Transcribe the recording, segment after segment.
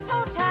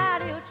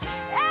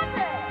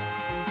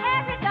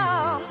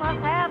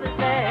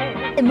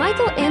the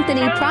Michael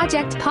Anthony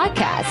Project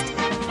Podcast.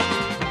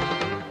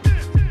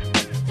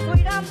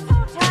 Sweet, I'm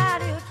so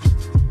tired of you.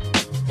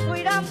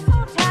 Sweet, I'm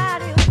so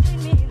tired of you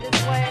treating me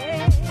this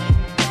way. I'm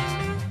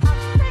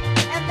sick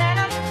and then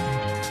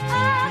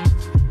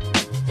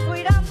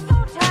sweet, I'm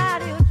so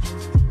tired of you.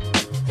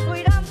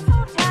 Sweet, I'm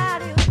so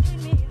tired of you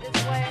treating me this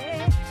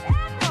way. And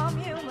from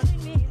you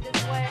treating me this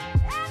way.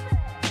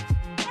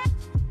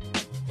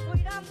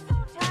 Sweet, I'm so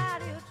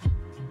tired of you.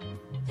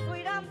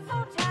 Sweet, I'm so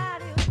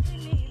tired of you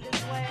treating me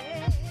this way.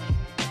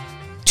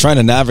 Trying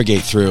to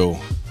navigate through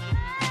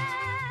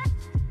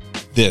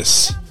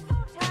this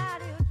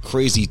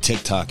crazy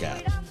TikTok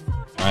app,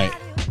 right?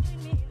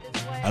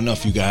 I don't know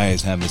if you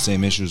guys have the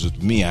same issues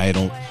with me. I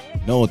don't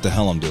know what the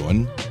hell I'm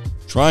doing.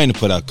 Trying to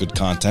put out good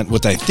content,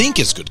 what I think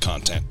is good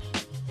content,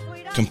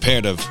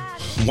 compared to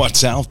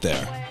what's out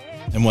there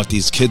and what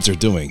these kids are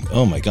doing.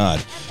 Oh my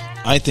God.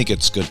 I think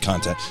it's good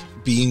content.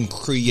 Being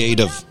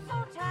creative,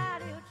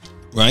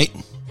 right?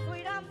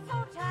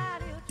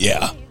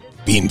 Yeah.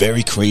 Being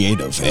very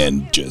creative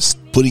and just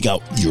putting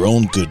out your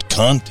own good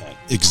content.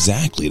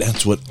 Exactly.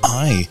 That's what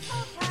I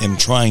am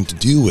trying to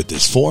do with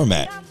this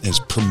format, is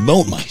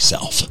promote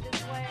myself,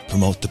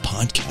 promote the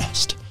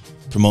podcast,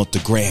 promote the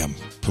gram,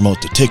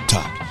 promote the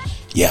TikTok.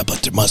 Yeah,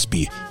 but there must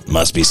be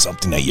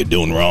something that you're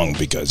doing wrong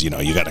because, you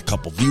got a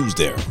couple views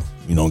there.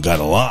 You don't got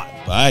a lot.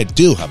 But I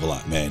do have a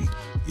lot, man.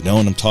 You know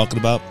what I'm talking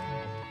about?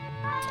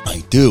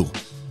 I do.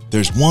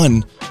 There's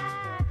one,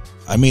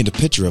 I made a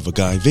video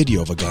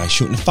of a guy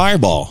shooting a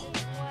fireball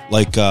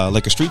like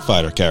a Street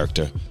Fighter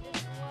character.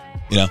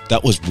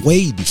 That was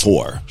way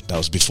before. That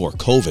was before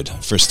COVID. I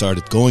first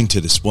started going to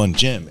this one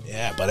gym.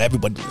 Yeah, but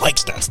everybody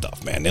likes that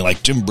stuff, man. They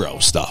like gym bro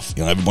stuff.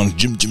 Everyone's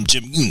gym.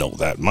 You know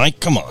that, Mike.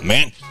 Come on,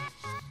 man.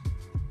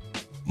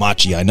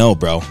 Machi, I know,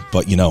 bro.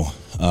 But, it's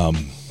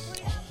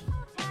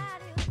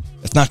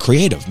not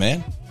creative,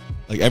 man.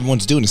 Like,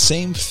 everyone's doing the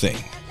same thing.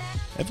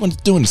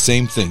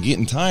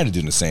 Getting tired of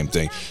doing the same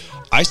thing.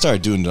 I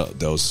started doing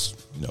those,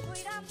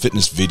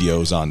 fitness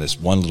videos on this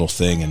one little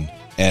thing and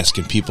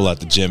asking people at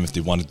the gym if they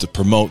wanted to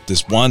promote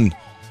this one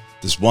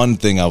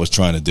thing I was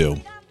trying to do.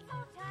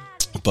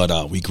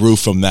 But we grew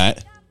from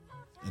that,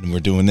 and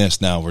we're doing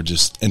this now. We're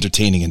just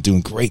entertaining and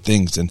doing great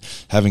things and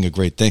having a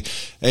great thing.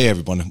 Hey,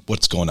 everyone,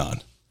 what's going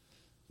on?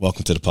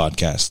 Welcome to the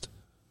podcast.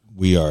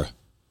 We are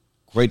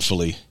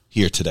gratefully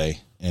here today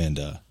and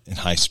in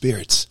high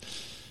spirits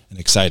and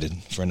excited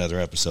for another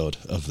episode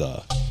of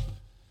the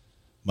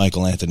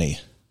Michael Anthony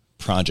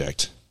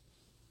Project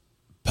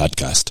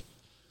Podcast.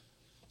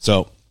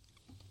 So,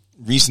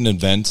 recent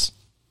events,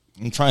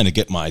 I'm trying to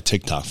get my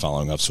TikTok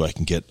following up so I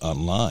can get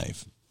on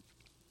live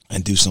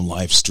and do some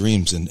live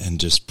streams and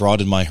just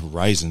broaden my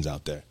horizons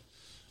out there.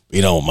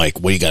 Mike,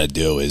 what you got to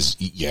do is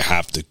you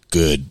have to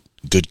good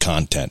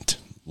content.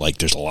 Like,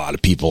 there's a lot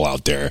of people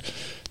out there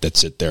that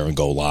sit there and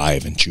go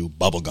live and chew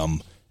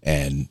bubblegum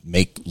and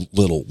make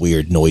little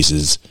weird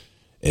noises.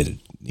 And,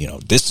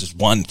 this is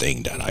one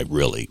thing that I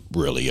really,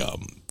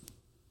 we're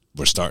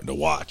starting to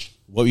watch.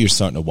 What you're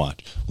starting to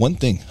watch. One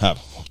thing,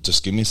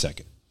 just give me a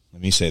second. Let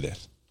me say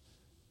this.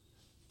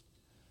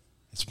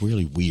 It's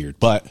really weird,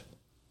 but I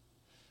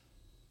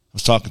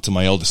was talking to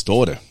my oldest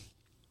daughter,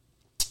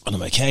 and I'm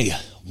like, hey,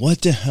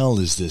 what the hell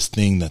is this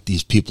thing that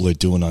these people are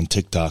doing on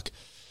TikTok?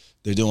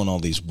 They're doing all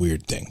these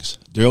weird things.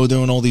 They're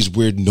doing all these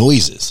weird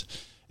noises,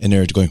 and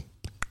they're going,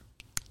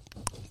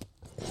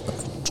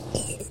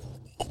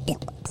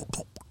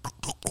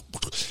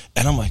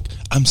 and I'm like,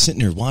 I'm sitting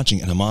there watching,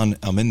 and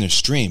I'm in their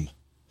stream.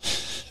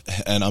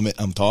 And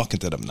I'm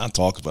talking to them, not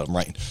talking, but I'm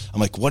writing. I'm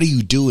like, what are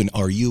you doing?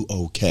 Are you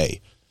okay?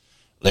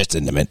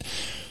 Listen to me.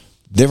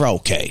 They're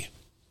okay.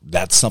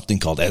 That's something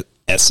called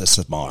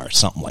SSMR,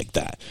 something like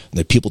that. And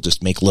the people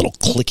just make little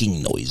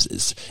clicking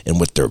noises, and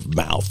with their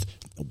mouth,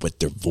 with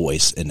their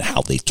voice, and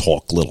how they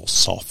talk little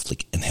softly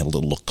and have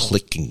little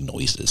clicking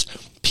noises.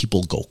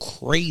 People go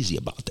crazy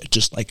about that,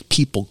 just like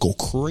people go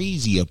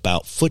crazy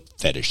about foot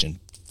fetish and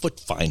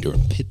foot finder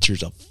and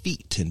pictures of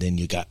feet. And then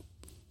you got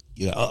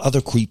other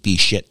creepy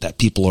shit that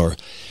people are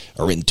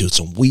into,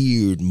 some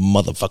weird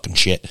motherfucking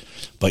shit.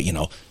 But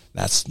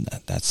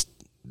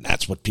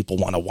that's what people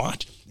want to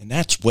watch, and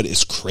that's what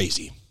is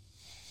crazy.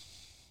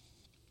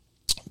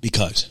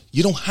 Because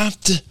you don't have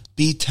to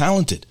be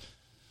talented.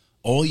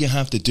 All you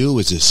have to do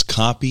is just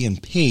copy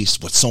and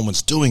paste what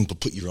someone's doing,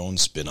 but put your own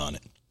spin on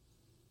it.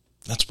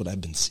 That's what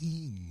I've been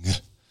seeing.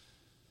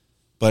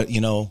 But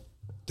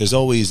there's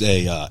always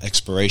a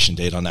expiration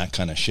date on that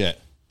kind of shit.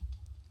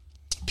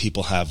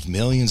 People have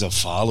millions of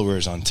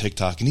followers on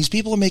TikTok, and these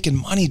people are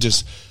making money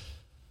just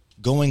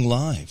going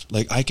live.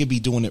 Like, I could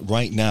be doing it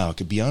right now. I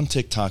could be on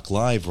TikTok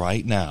live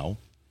right now,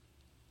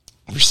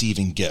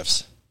 receiving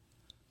gifts,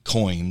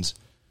 coins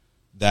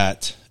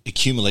that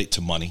accumulate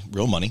to money,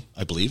 real money,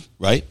 I believe,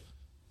 right?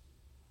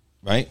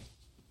 Right?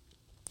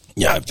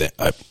 Yeah,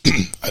 I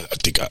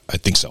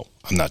think so.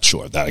 I'm not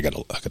sure. That I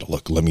gotta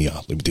look. Let me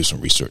do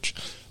some research.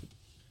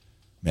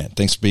 Man,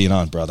 thanks for being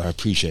on, brother. I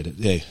appreciate it.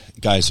 Hey,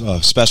 guys,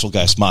 special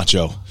guest,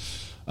 Macho.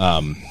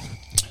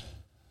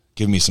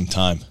 Give me some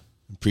time.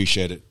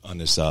 Appreciate it on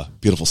this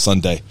beautiful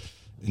Sunday.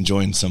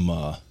 enjoying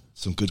some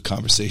good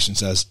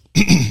conversations. As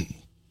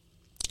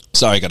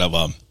sorry, I got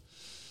a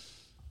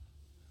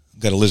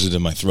lizard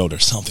in my throat or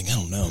something. I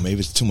don't know. Maybe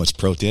it's too much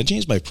protein. I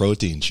changed my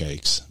protein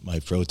shakes, my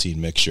protein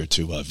mixture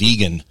to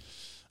vegan,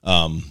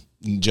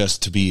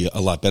 just to be a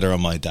lot better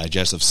on my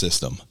digestive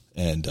system.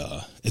 And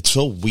it's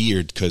so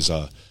weird because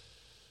I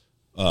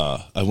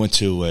went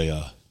to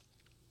a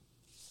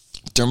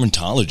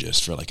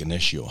dermatologist for like an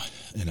issue,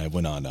 and I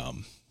went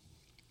on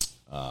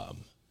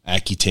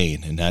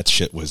Accutane, and that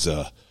shit was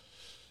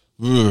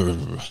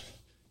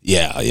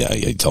yeah,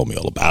 he told me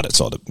all about it.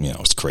 So,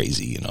 it's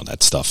crazy.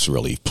 That stuff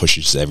really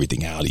pushes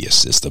everything out of your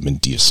system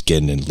into your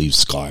skin and leaves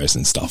scars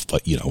and stuff.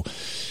 But,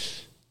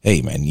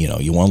 hey, man,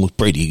 you want to look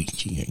pretty,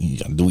 you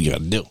got to do what you got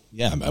to do.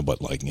 Yeah, man, but,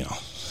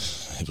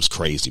 it was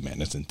crazy,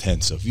 man. It's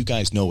intense. So if you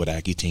guys know what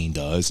Accutane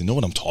does and know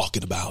what I'm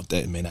talking about,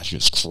 that's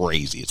just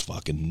crazy. It's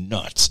fucking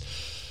nuts.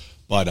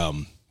 But,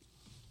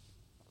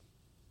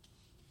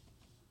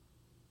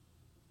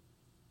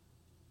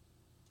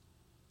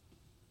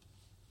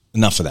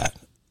 enough of that.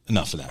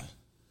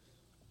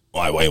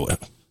 Wait.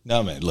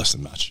 No, man,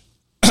 listen much.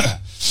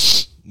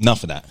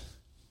 Enough of that.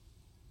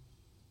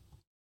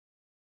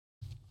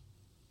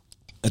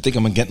 I think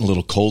I'm getting a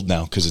little cold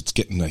now because it's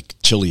getting like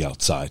chilly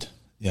outside.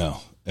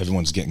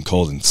 Everyone's getting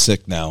cold and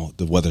sick now.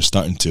 The weather's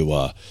starting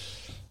to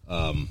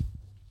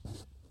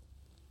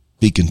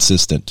be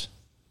consistent.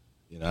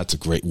 That's a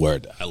great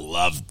word. I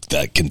love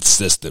that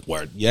consistent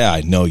word. Yeah,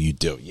 I know you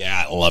do.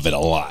 Yeah, I love it a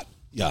lot.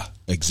 Yeah,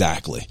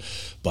 exactly.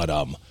 But,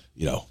 what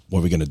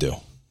are we going to do?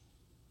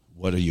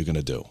 What are you going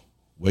to do?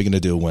 What are you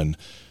going to do when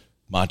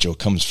Macho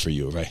comes for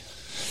you, right?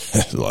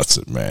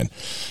 Listen, man,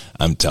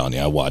 I'm telling you,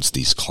 I watch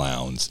these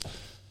clowns,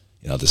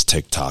 this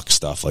TikTok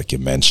stuff like you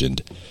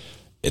mentioned.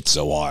 It's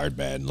so hard,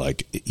 man.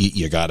 Like,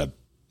 you got to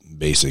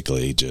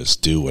basically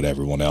just do what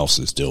everyone else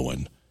is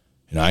doing.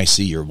 And I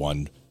see your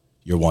one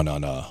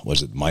on,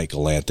 was it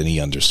Michael Anthony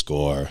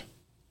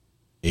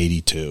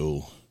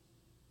 _82.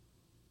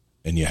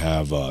 And you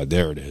have,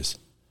 there it is.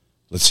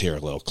 Let's hear a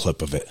little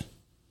clip of it.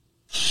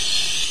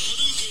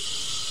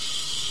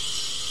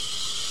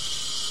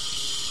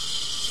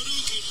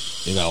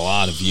 You got a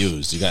lot of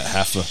views. You got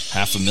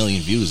half a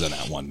million views on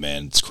that one,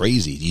 man. It's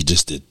crazy. You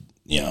just did,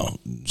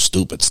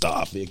 stupid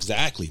stuff.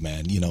 Exactly,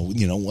 man. You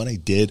know what I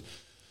did?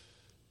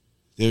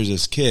 There's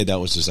this kid that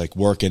was just like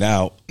working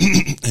out,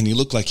 and he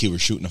looked like he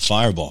was shooting a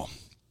fireball.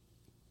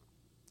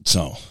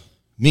 So,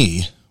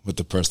 me, with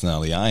the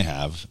personality I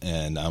have,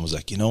 and I was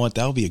like, you know what?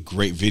 That would be a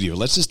great video.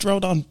 Let's throw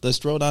it on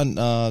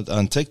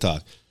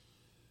TikTok.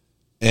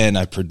 And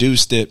I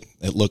produced it.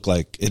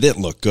 It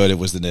didn't look good. It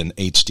wasn't in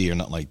HD or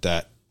nothing like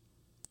that.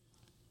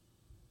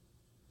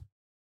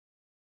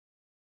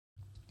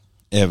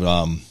 And,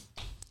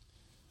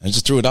 I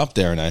just threw it up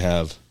there, and I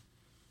have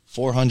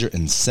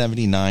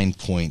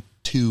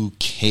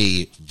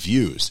 479.2K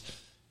views.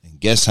 And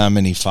guess how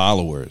many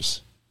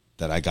followers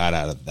that I got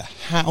out of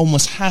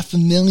almost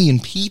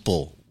 500,000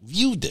 people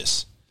viewed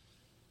this.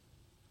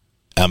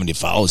 How many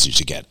followers did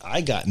you get?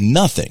 I got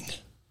nothing.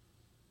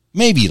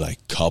 Maybe like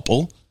a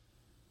couple.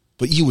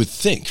 But you would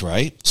think,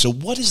 right? So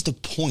what is the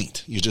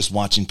point? You're just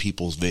watching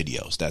people's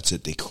videos. That's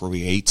it. They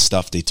create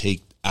stuff. They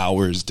take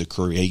hours to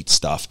create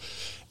stuff.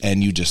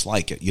 And you just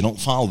like it. You don't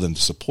follow them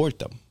to support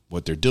them,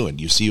 what they're doing.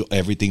 You see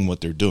everything what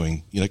they're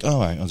doing. You're like,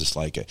 all right, I'll just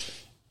like it.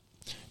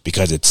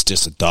 Because it's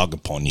just a dog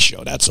and pony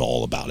show. That's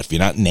all about it. If you're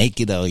not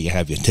naked or you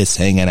have your tits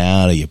hanging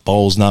out or your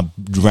balls not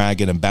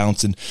dragging and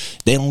bouncing,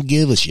 they don't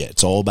give a shit.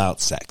 It's all about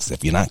sex.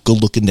 If you're not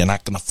good looking, they're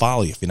not going to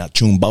follow you. If you're not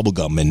chewing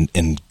bubblegum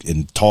and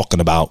talking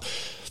about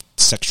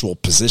sexual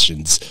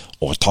positions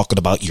or talking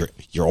about your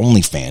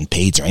OnlyFans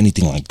page or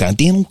anything like that,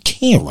 they don't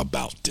care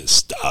about this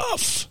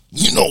stuff.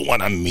 You know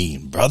what I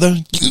mean, brother.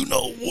 You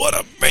know what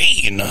I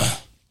mean.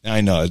 I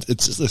know.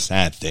 It's just a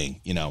sad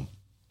thing,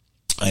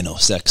 I know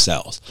sex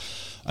sells.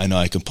 I know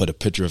I can put a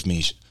picture of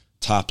me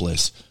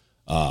topless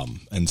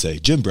and say,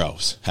 Gym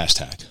Bros,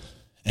 hashtag,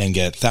 and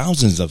get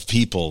thousands of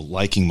people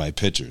liking my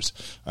pictures.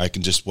 Or I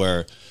can just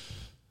wear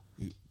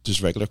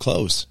just regular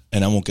clothes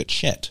and I won't get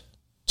shit.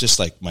 Just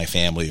like my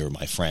family or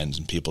my friends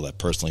and people that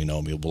personally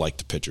know me will like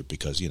the picture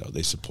because,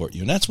 they support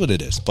you. And that's what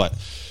it is. But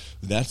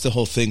that's the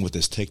whole thing with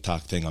this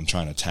TikTok thing I'm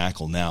trying to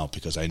tackle now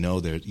because I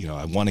know that,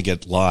 I want to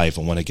get live.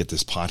 I want to get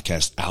this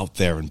podcast out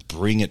there and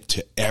bring it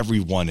to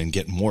everyone and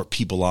get more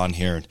people on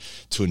here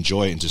to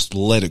enjoy it and just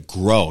let it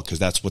grow because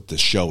that's what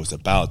this show is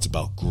about. It's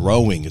about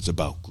growing.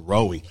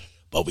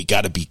 But we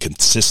got to be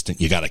consistent.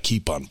 You got to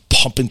keep on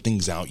pumping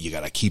things out. You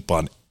got to keep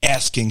on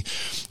asking.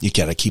 You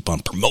got to keep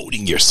on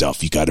promoting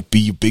yourself. You got to be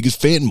your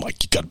biggest fan,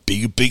 Mike. You got to be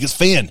your biggest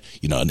fan.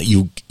 And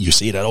you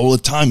say that all the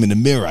time in the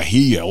mirror. I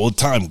hear you all the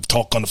time.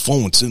 Talk on the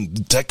phone, send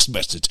the text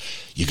message.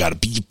 You got to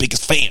be your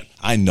biggest fan.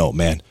 I know,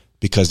 man,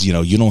 because, you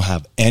don't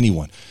have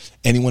anyone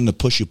to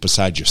push you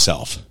besides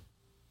yourself. And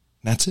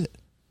that's it.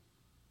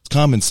 It's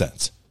common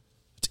sense.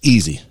 It's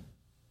easy.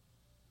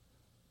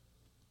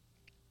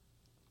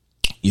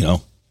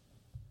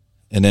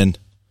 And then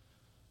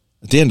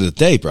at the end of the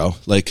day, bro,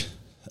 like,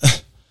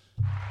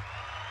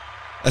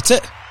 that's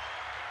it.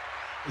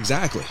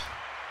 Exactly.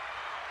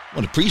 I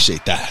want to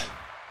appreciate that.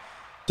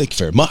 Thank you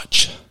very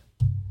much.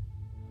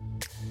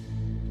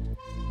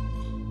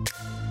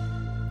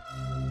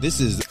 This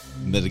is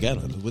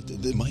Medagaran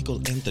with the Michael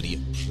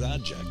Anthony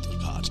Project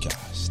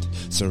podcast,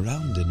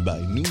 surrounded by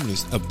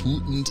numerous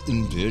important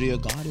imperial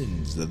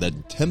gardens, the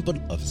Temple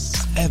of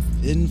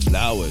Seven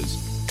Flowers,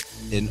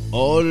 in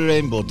all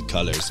rainbow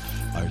colors,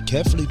 are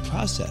carefully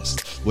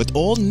processed with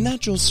all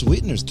natural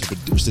sweeteners to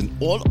produce an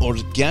all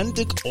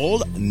organic,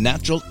 all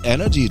natural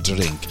energy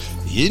drink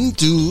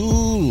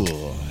into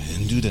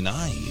the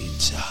night.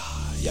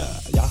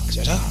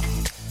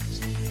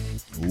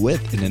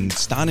 With an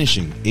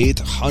astonishing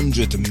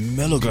 800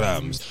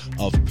 milligrams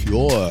of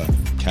pure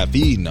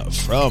caffeine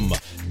from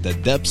the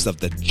depths of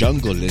the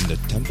jungle in the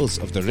temples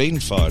of the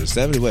rainforest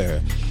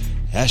everywhere.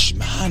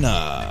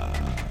 Ashmana.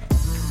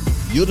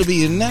 You'll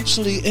be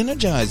naturally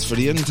energized for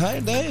the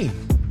entire day.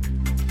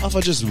 Off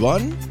of just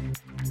one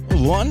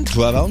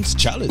 12-ounce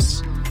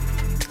chalice.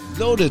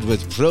 Loaded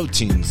with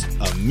proteins,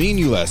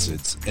 amino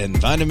acids, and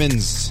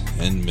vitamins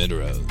and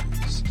minerals.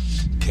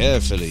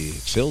 Carefully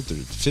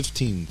filtered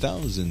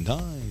 15,000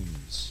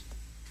 times.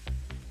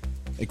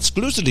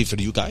 Exclusively for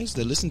you guys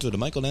that listen to the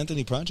Michael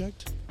Anthony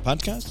Project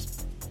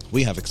podcast,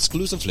 we have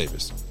exclusive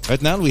flavors.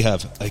 Right now we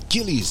have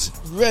Achilles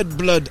Red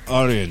Blood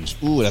Orange.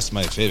 Ooh, that's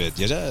my favorite.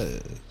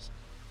 Yes.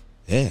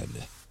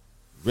 And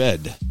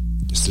Red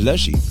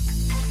Slushy.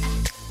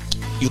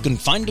 You can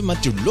find them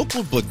at your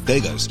local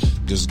bodegas.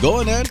 Just go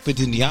in there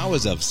between the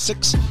hours of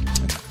 6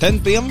 and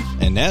 10 p.m.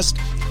 and ask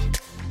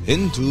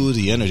into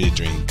the energy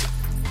drink.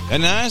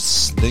 And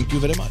ask, thank you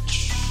very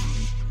much.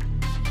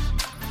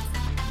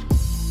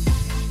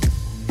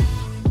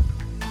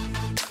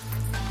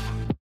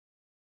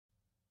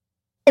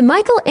 The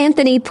Michael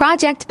Anthony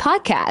Project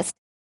podcast.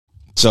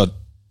 So,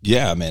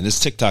 yeah, man, this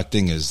TikTok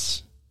thing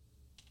is,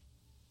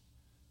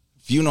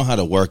 if you know how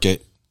to work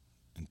it,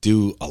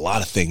 do a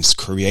lot of things,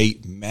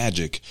 create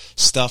magic,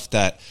 stuff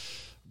that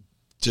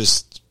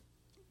just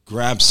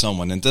grabs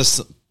someone and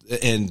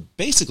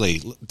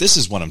basically, this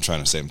is what I'm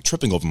trying to say. I'm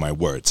tripping over my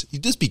words. You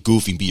just be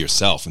goofy and be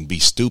yourself and be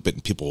stupid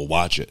and people will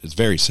watch it. It's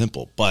very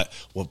simple. But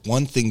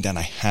one thing that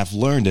I have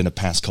learned in the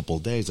past couple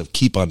of days, of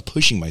keep on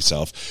pushing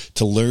myself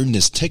to learn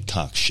this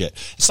TikTok shit.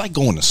 It's like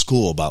going to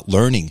school about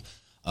learning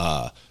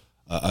a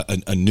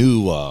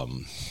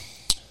new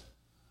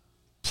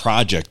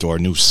project or a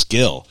new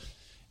skill.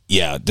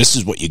 Yeah, this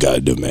is what you got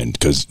to do, man,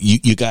 because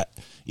you got,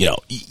 you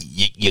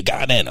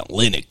got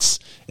analytics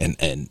and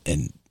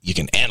you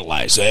can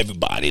analyze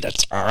everybody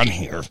that's on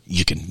here.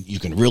 You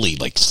can really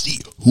like see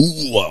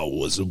who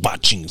was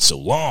watching so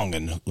long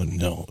and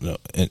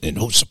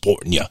who's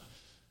supporting you.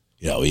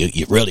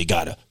 You really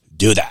got to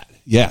do that.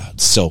 Yeah,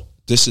 so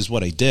this is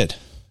what I did.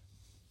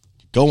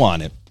 Go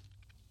on it,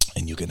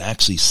 and you can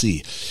actually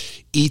see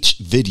each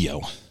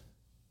video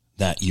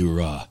that you're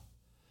on.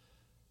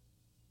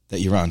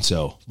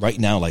 So right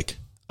now, like,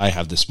 I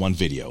have this one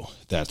video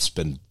that's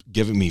been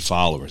giving me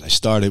followers. I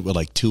started with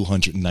like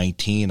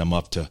 219. I'm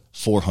up to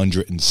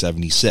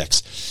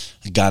 476.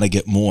 I got to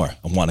get more.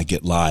 I want to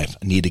get live.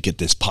 I need to get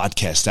this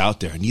podcast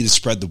out there. I need to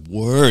spread the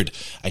word.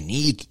 I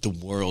need the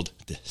world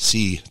to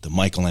see the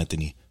Michael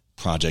Anthony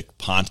Project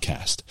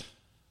podcast.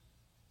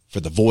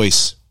 For the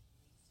voice,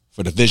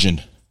 for the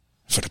vision,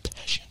 for the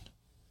passion.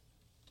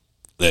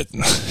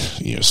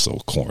 You're so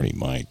corny,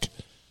 Mike.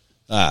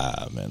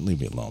 Man,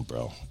 leave me alone,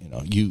 bro.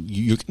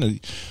 You're gonna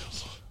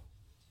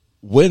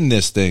when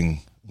this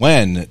thing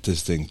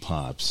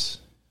pops,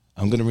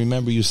 I'm gonna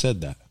remember you said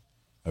that.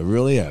 I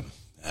really am.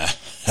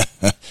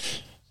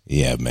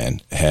 Yeah,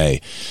 man.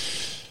 Hey,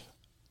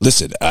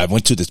 listen, I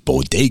went to this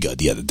bodega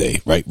the other day,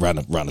 right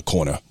around the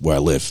corner where I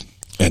live,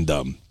 and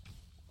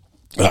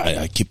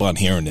I keep on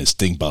hearing this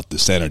thing about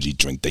this energy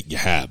drink that you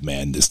have,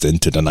 man. This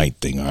into the night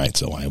thing. All right,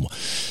 so I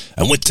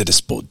went to this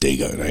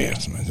bodega and I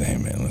asked him, "Hey,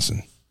 man,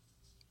 listen."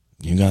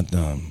 You got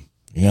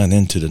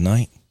into the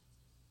night?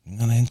 You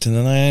got into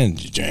the night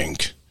energy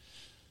drink?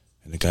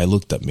 And the guy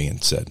looked at me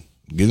and said,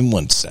 "Give him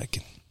 1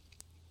 second."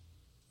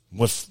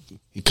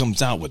 He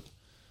comes out with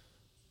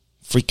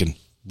freaking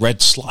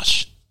red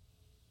slush.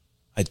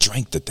 I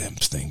drank the damn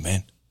thing,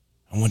 man.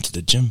 I went to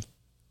the gym.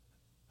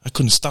 I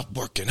couldn't stop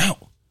working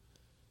out.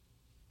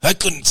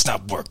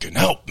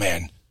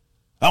 Man.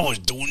 I was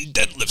doing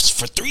deadlifts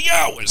for 3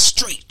 hours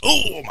straight.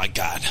 Oh, my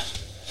God.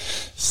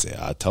 See,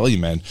 I tell you,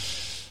 man.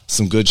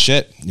 Some good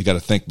shit. You got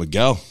to thank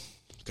Miguel.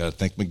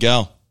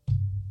 The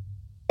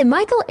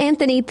Michael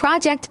Anthony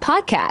Project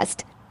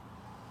podcast.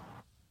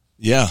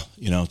 Yeah,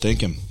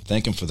 thank him.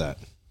 Thank him for that.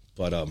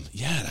 But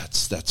yeah,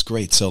 that's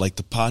great. So like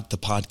the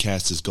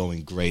podcast is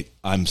going great.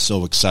 I'm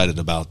so excited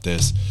about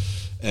this.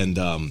 And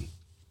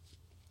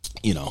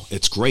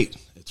it's great.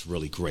 It's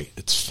really great.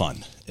 It's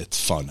fun.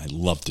 I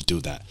love to do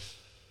that.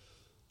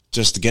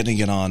 Just getting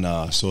it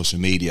on social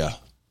media.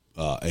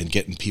 And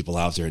getting people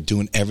out there,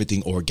 doing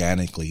everything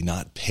organically,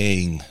 not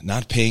paying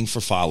for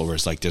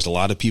followers. Like there's a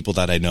lot of people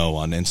that I know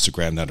on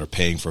Instagram that are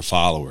paying for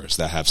followers,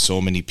 that have so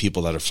many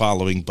people that are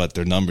following, but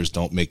their numbers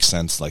don't make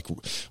sense. Like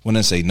when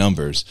I say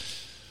numbers,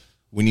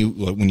 when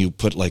you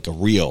put like a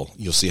reel,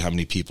 you'll see how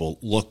many people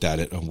looked at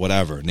it or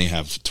whatever, and they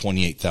have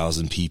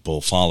 28,000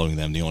 people following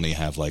them. They only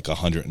have like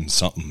 100 and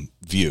something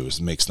views.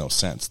 It makes no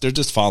sense. They're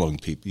just following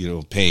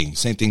people, paying.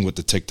 Same thing with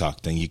the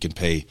TikTok thing. You can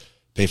pay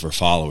for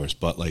followers,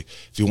 but like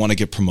if you want to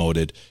get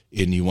promoted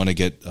and you want to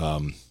get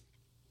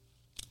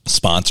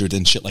sponsored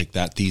and shit like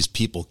that, these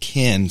people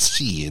can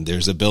see, and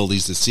there's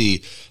abilities to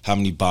see how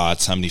many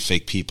bots, how many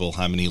fake people,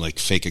 how many like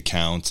fake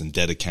accounts and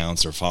dead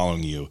accounts are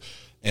following you,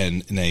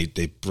 and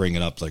they bring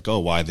it up like, oh,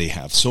 why they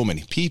have so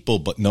many people,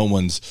 but no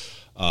one's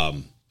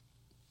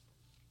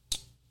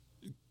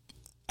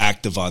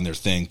active on their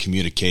thing,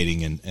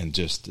 communicating, and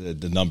just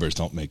the numbers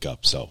don't make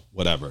up. So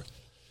whatever.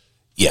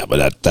 Yeah,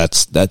 but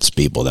that's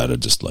people that are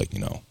just like,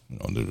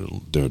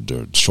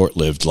 they're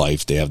short-lived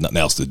life. They have nothing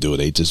else to do.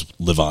 They just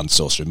live on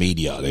social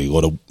media. They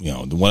go to,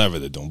 whatever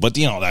they're doing. But,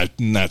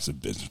 that's a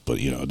business. But,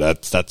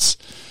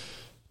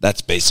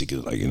 that's basically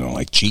like,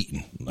 like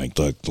cheating, like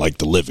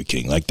the Liver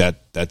King, like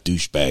that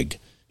douchebag,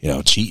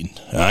 cheating.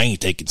 I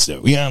ain't taking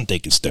steroids. Yeah, I'm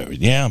taking steroids.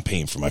 Yeah, I'm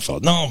paying for my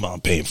followers. No, I'm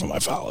not paying for my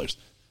followers.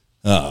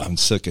 I'm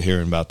sick of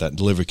hearing about that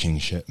Liver King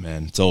shit,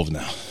 man. It's over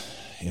now.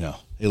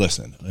 Hey,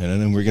 listen,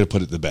 and then we're going to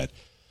put it to bed.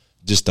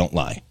 Just don't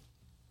lie.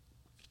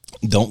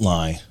 Don't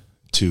lie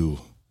to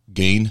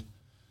gain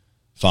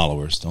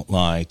followers. Don't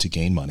lie to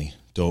gain money.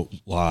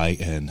 Don't lie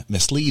and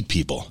mislead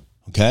people,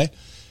 okay?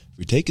 If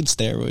you're taking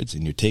steroids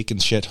and you're taking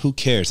shit, who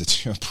cares?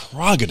 It's your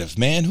prerogative,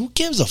 man. Who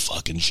gives a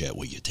fucking shit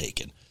what you're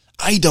taking?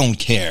 I don't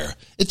care.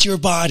 It's your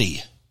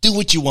body. Do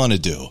what you want to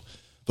do.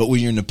 But when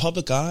you're in the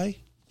public eye,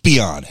 be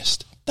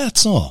honest.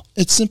 That's all.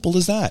 It's simple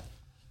as that.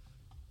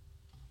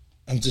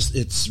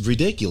 It's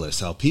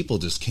ridiculous how people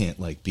just can't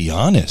like be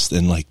honest,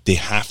 and like they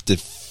have to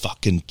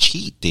fucking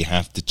cheat. They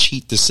have to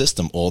cheat the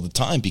system all the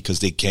time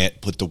because they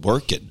can't put the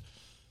work in.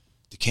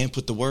 They can't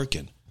put the work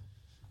in.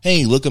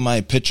 Hey, look at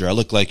my picture. I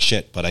look like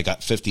shit, but I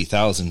got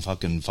 50,000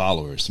 fucking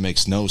followers. It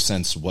makes no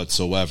sense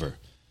whatsoever.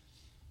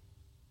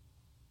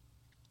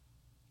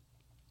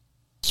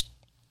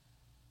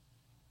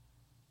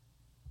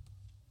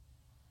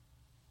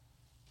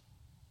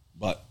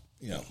 But,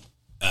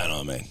 I don't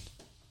know, man.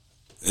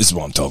 This is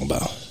what I'm talking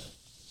about.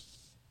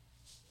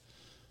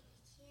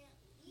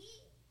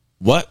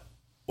 What?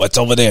 What's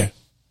over there?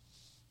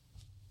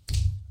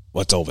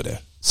 What's over there?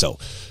 So,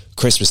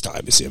 Christmas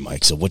time is here,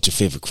 Mike. So, what's your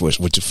favorite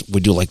Christmas?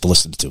 What do you like to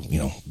listen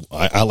to?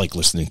 I like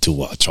listening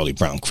to Charlie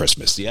Brown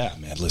Christmas. Yeah,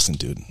 man. Listen,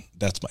 dude,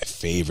 that's my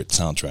favorite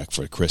soundtrack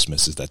for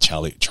Christmas is that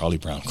Charlie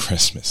Brown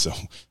Christmas. So,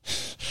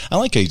 I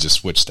like how you just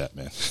switched that,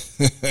 man.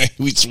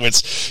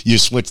 You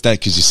switched that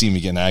because you see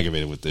me getting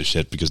aggravated with this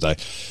shit because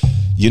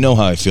you know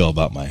how I feel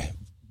about my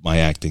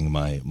acting,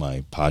 my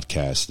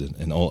podcast,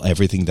 and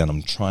everything that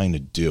I'm trying to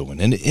do.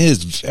 And it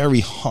is very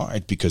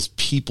hard because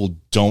people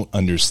don't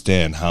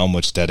understand how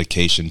much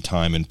dedication,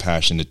 time, and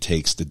passion it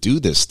takes to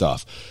do this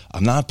stuff.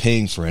 I'm not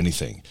paying for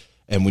anything.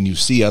 And when you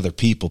see other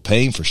people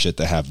paying for shit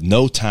that have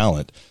no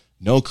talent,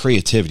 no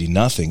creativity,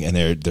 nothing, and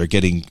they're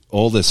getting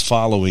all this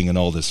following and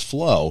all this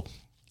flow,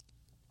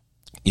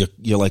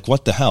 you're like,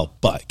 what the hell?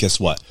 But guess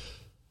what?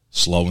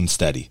 Slow and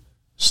steady.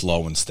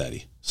 Slow and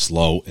steady.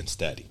 Slow and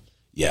steady.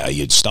 Yeah,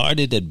 you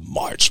started in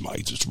March,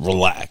 Mike. Just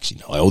relax.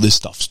 All this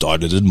stuff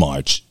started in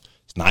March.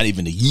 It's not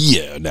even a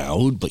year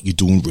now, but you're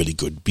doing really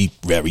good. Be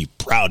very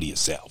proud of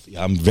yourself.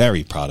 Yeah, I'm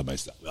very proud of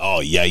myself. Oh,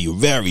 yeah,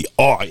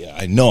 yeah,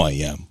 I know I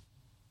am.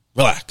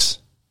 Relax.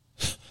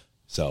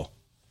 So,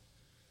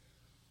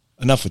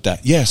 enough with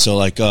that. Yeah,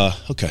 so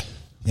okay.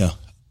 Yeah,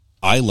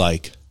 I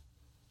like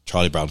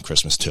Charlie Brown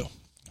Christmas too.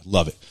 I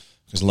love it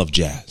because I love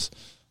jazz.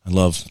 I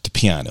love the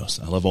pianos.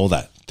 I love all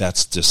that.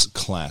 That's just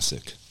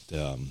classic.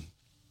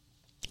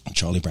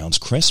 Charlie Brown's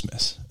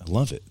Christmas. I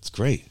love it. It's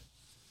great.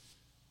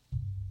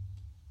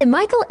 The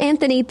Michael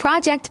Anthony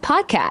Project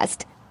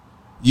Podcast.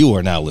 You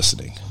are now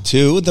listening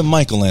to the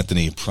Michael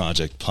Anthony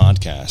Project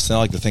Podcast. And I'd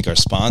like to thank our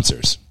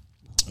sponsors,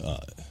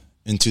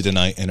 Into the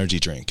Night Energy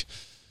Drink.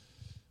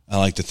 I'd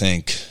like to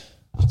thank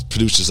the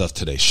producers of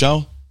today's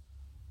show,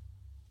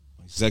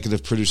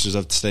 executive producers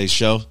of today's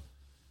show,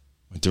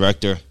 my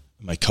director,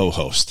 and my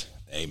co-host.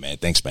 Hey, man,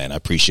 thanks, man. I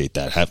appreciate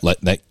that.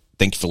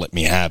 Thank you for letting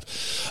me have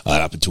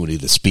an opportunity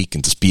to speak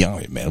and just be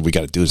on it, man. We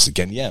got to do this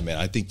again. Yeah, man,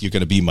 I think you're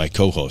going to be my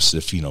co-host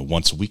if,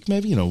 once a week,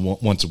 maybe,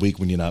 once a week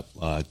when you're not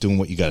doing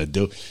what you got to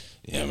do.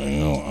 Yeah,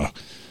 man,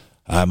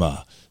 I'm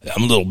a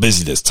little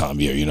busy this time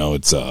of year.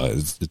 It's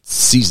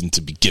season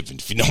to be given,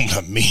 if you know what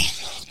I mean.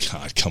 Oh,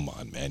 God, come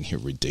on, man. You're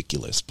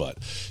ridiculous. But,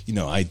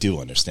 I do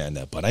understand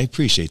that. But I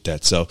appreciate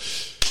that. So,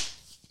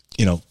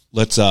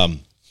 let's, I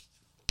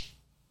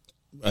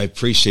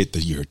appreciate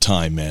your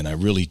time, man. I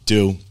really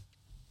do.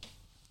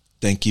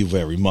 Thank you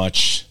very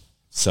much.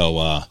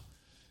 So,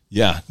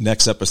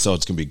 next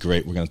episode's going to be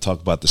great. We're going to talk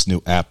about this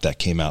new app that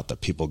came out that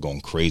people are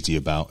going crazy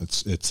about.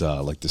 It's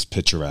like this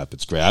picture app.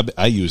 It's great.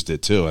 I used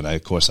it too, and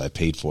of course I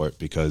paid for it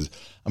because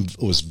I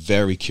was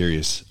very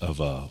curious of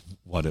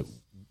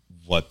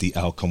what the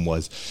outcome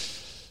was,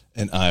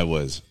 and I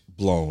was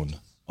blown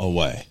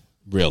away,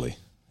 really.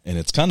 And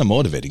it's kind of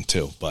motivating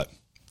too, but,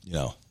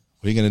 what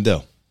are you going to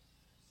do?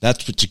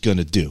 That's what you're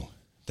going to do.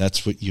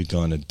 That's what you're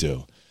going to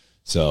do.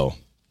 So,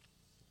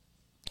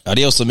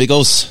 adios,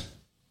 amigos.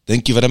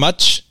 Thank you very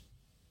much.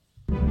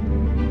 The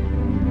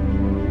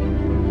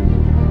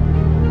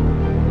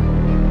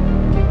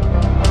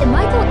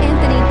Michael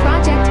Anthony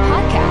Project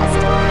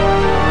Podcast.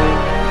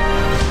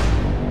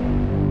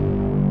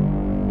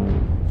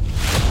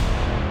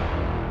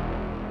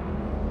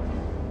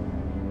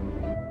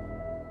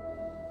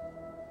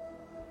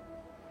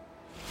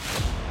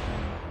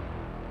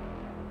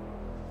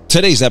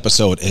 Today's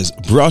episode is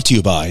brought to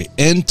you by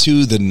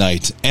Into the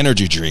Night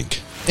Energy Drink.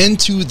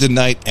 Into the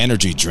Night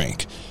Energy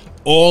Drink.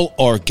 All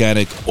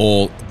organic,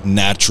 all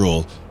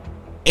natural,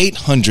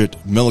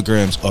 800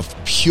 milligrams of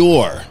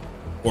pure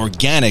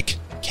organic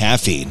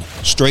caffeine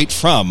straight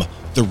from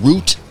the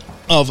root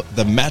of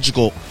the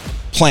magical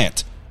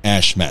plant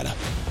ashmata.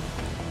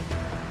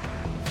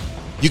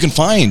 You can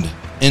find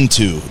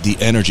Into the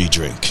Energy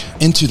Drink,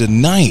 Into the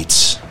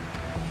Night,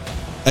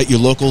 at your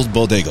local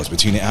bodegas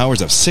between the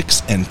hours of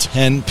 6 and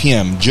 10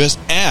 p.m. Just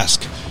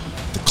ask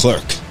the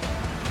clerk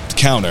at the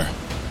counter.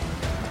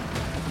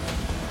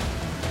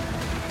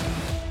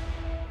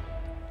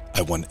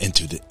 I want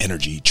Into the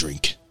Energy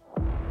Drink.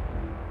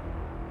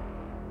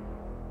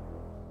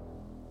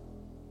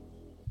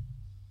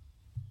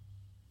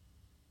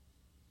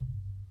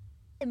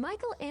 The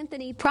Michael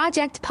Anthony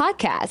Project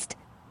Podcast.